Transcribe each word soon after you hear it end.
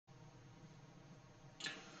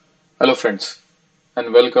Hello friends,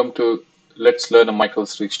 and welcome to Let's Learn a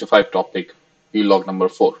Microsoft 365 topic, vlog number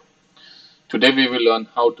 4. Today we will learn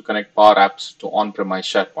how to connect Power Apps to on-premise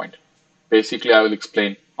SharePoint. Basically, I will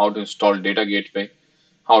explain how to install Data Gateway,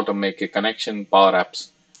 how to make a connection in Power Apps,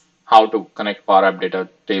 how to connect Power App data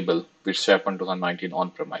table with SharePoint 2019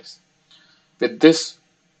 on-premise. With this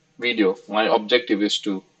video, my objective is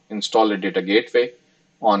to install a Data Gateway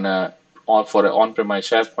for an on-premise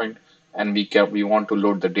SharePoint, and we want to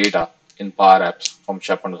load the data in Power Apps from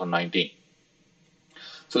SharePoint 2019.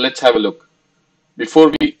 So let's have a look.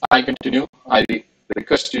 Before I continue, I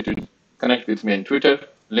request you to connect with me on Twitter,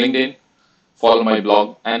 LinkedIn, follow my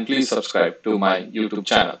blog, and please subscribe to my YouTube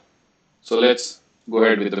channel. So let's go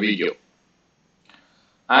ahead with the video.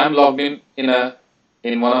 I am logged in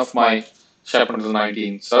one of my SharePoint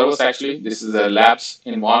 2019 servers. Actually, this is a labs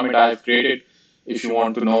environment I have created. If you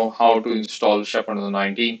want to know how to install SharePoint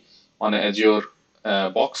 2019 on an Azure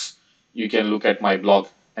box, you can look at my blog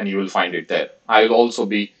and you will find it there. I will also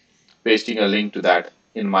be pasting a link to that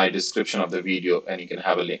in my description of the video, and you can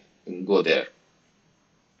have a link and go there.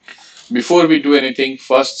 Before we do anything,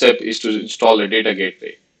 first step is to install a data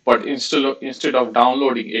gateway. But instead of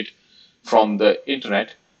downloading it from the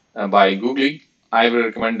internet by Googling, I will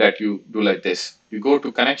recommend that you do like this. You go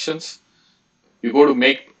to connections, you go to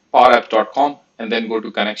makepowerapps.com and then go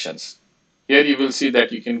to connections. Here you will see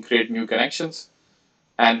that you can create new connections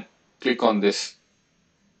and click on this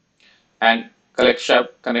and connect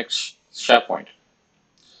SharePoint.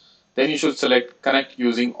 Then you should select connect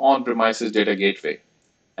using on-premises data gateway,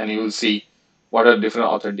 and you will see what are different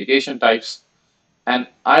authentication types. And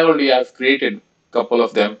I already have created a couple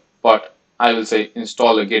of them, but I will say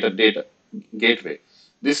install a data gateway.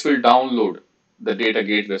 This will download the data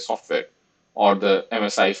gateway software or the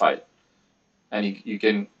MSI file, and you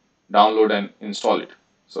can download and install it.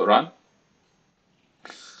 So run.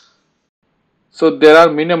 So there are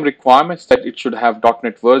minimum requirements that it should have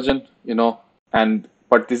 .NET version,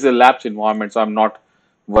 but this is a labs environment, so I'm not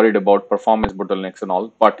worried about performance bottlenecks and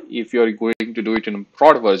all. But if you're going to do it in a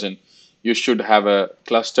prod version, you should have a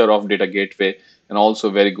cluster of data gateway and also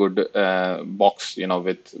very good box,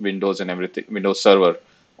 with Windows and everything, Windows Server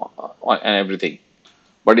and everything.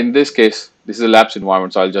 But in this case, this is a labs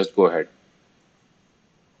environment, so I'll just go ahead.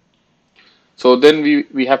 So then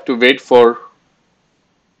we have to wait for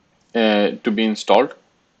to be installed.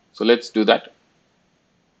 So let's do that.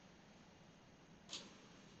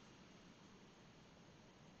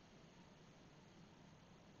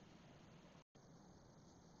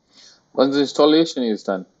 Once the installation is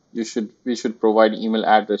done, we should provide email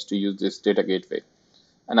address to use this data gateway.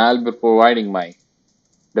 And I'll be providing my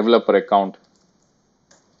developer account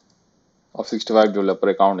of 65 developer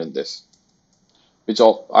account in this, which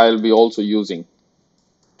I'll be also using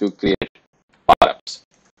to create Power Apps.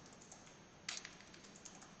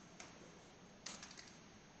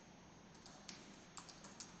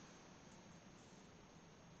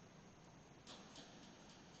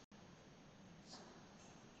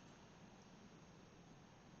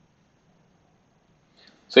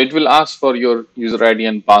 So it will ask for your user ID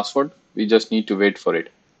and password. We just need to wait for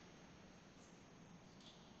it.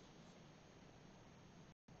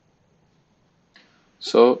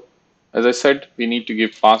 So as I said, we need to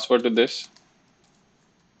give password to this.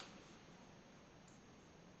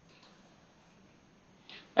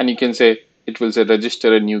 And you can say, it will say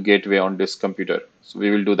register a new gateway on this computer. So we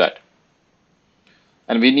will do that.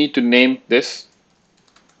 And we need to name this.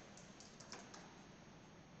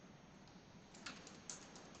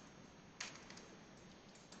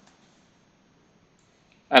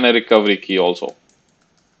 And a recovery key also.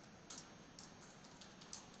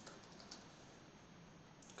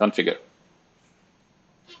 Configure.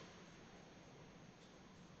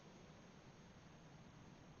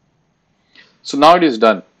 So now it is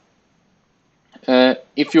done.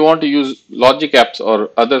 If you want to use Logic Apps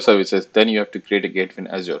or other services, then you have to create a gateway in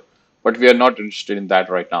Azure. But we are not interested in that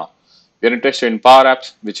right now. We are interested in Power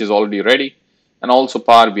Apps, which is already ready, and also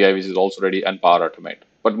Power BI, which is also ready, and Power Automate.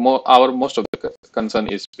 But our most of the concern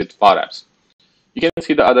is with Power Apps. You can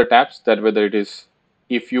see the other tabs that whether it is,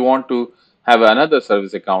 if you want to have another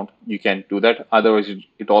service account, you can do that. Otherwise,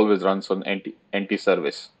 it always runs on NT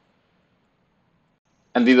service.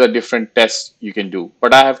 And these are different tests you can do,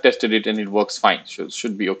 but I have tested it and it works fine.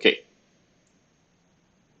 Should be okay.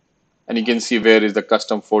 And you can see where is the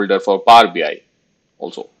custom folder for Power BI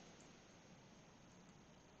also.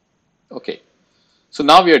 Okay, so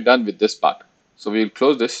now we are done with this part. So we'll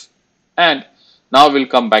close this, and now we'll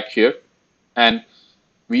come back here, and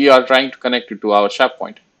we are trying to connect it to our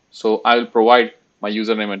SharePoint. So I will provide my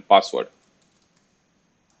username and password.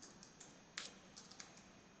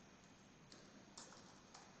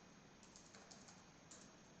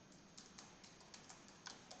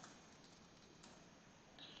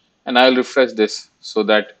 and I'll refresh this so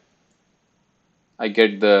that I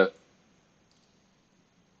get the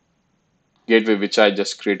gateway which I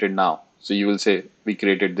just created now. So you will say we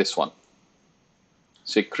created this one.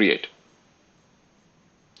 Say create.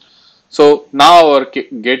 So now our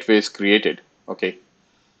gateway is created. Okay.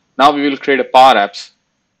 Now we will create a Power Apps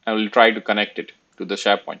and we'll try to connect it to the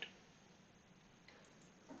SharePoint.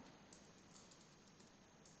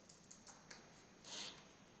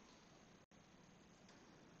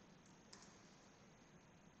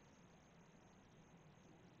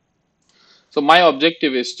 So my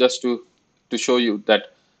objective is just to show you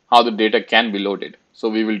that how the data can be loaded. So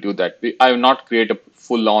we will do that. I will not create a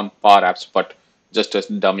full-on Power Apps, but just a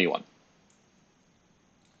dummy one.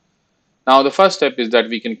 Now the first step is that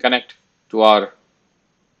we can connect to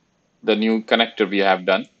the new connector we have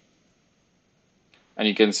done. And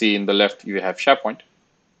you can see in the left you have SharePoint.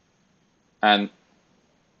 And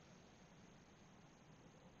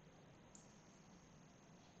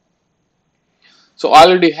so I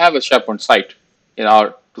already have a SharePoint site in our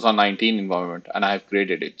 2019 environment and I have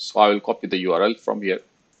created it. So I will copy the URL from here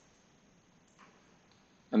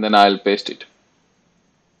and then I'll paste it.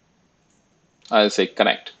 I'll say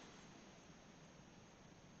connect.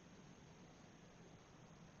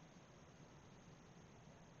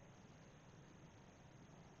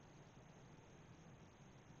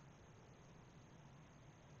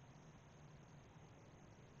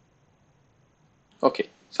 Okay,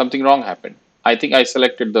 something wrong happened. I think I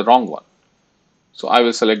selected the wrong one. So I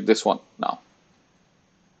will select this one now.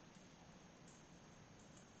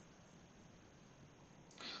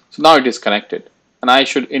 So now it is connected and I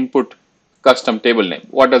should input custom table name.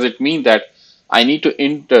 What does it mean? That I need to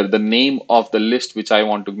enter the name of the list which I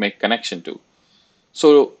want to make connection to.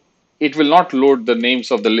 So it will not load the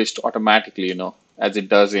names of the list automatically, as it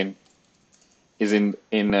does in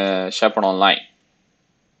SharePoint Online.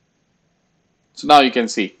 So now you can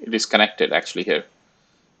see it is connected actually here.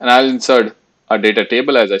 And I'll insert a data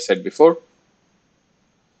table as I said before.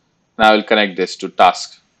 And I will connect this to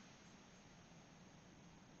tasks.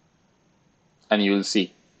 And you will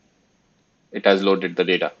see it has loaded the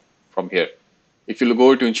data from here. If you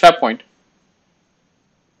go to SharePoint,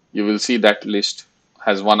 you will see that list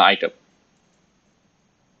has one item,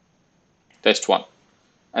 test one.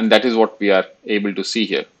 And that is what we are able to see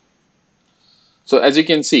here. So as you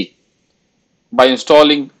can see, by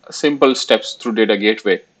installing simple steps through Data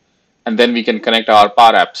Gateway, and then we can connect our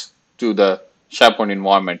Power Apps to the SharePoint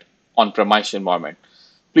environment, on-premise environment.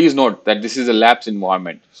 Please note that this is a labs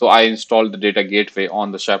environment. So I installed the Data Gateway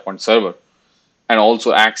on the SharePoint server and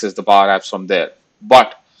also access the Power Apps from there.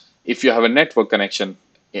 But if you have a network connection,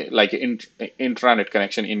 like an intranet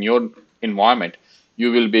connection in your environment,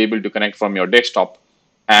 you will be able to connect from your desktop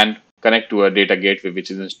and connect to a Data Gateway which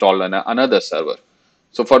is installed on another server.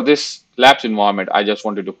 So for this labs environment, I just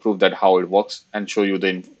wanted to prove that how it works and show you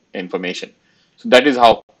the information. So that is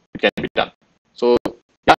how it can be done. So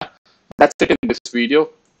yeah, that's it in this video.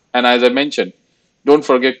 And as I mentioned, don't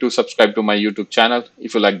forget to subscribe to my YouTube channel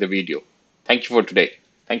if you like the video. Thank you for today.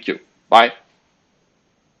 Thank you. Bye.